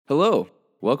Hello,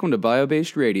 welcome to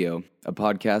Bio-Based Radio, a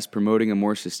podcast promoting a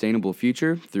more sustainable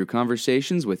future through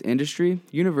conversations with industry,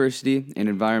 university, and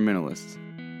environmentalists.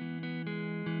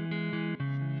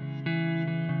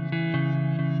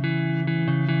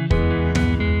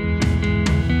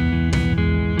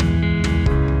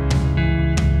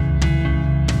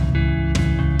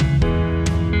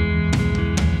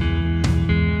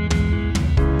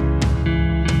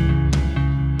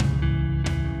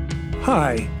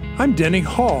 Hi, I'm Denny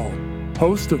Hall,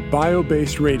 host of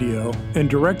Bio-Based Radio and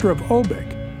director of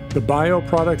OBIC, the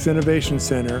Bioproducts Innovation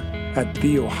Center at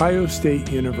The Ohio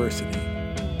State University.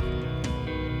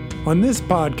 On this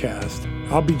podcast,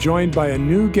 I'll be joined by a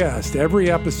new guest every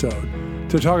episode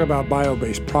to talk about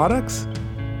bio-based products,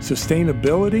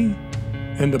 sustainability,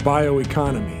 and the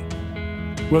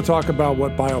bioeconomy. We'll talk about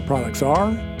what bioproducts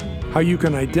are, how you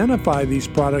can identify these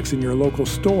products in your local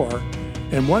store,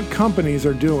 and what companies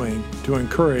are doing to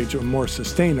encourage a more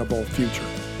sustainable future.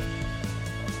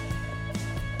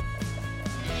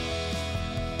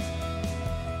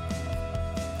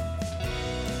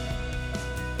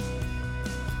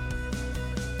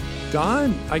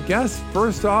 Don, I guess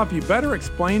first off, you better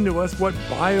explain to us what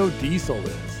biodiesel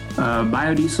is.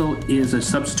 Biodiesel is a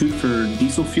substitute for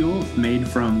diesel fuel made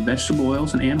from vegetable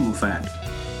oils and animal fat.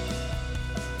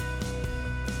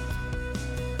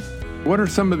 What are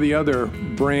some of the other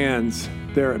brands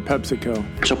there at PepsiCo?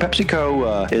 So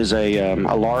PepsiCo is a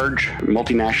large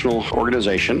multinational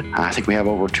organization. I think we have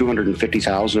over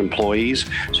 250,000 employees,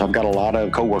 so I've got a lot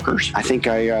of coworkers. I think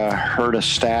I heard a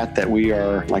stat that we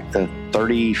are like the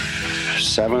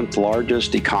 37th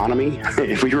largest economy.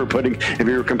 If we were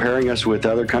comparing us with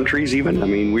other countries even, I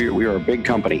mean, we are a big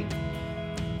company.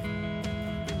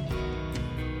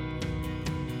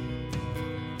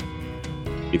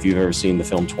 If you've ever seen the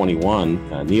film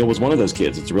 21, Neil was one of those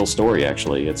kids. It's a real story,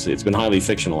 actually. It's been highly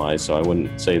fictionalized, so I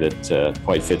wouldn't say that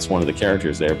quite fits one of the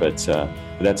characters there, but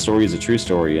that story is a true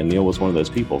story, and Neil was one of those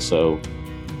people. So,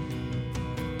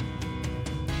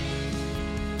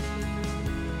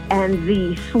 and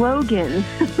the slogan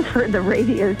for the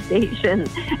radio station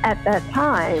at that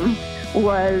time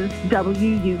was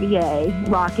WUVA,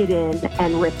 lock it in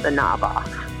and rip the knob off.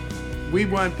 We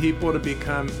want people to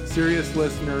become serious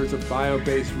listeners of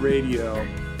bio-based radio,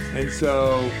 and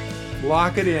so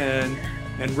lock it in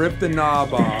and rip the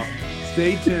knob off.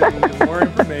 Stay tuned for more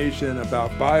information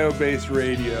about bio-based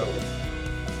radio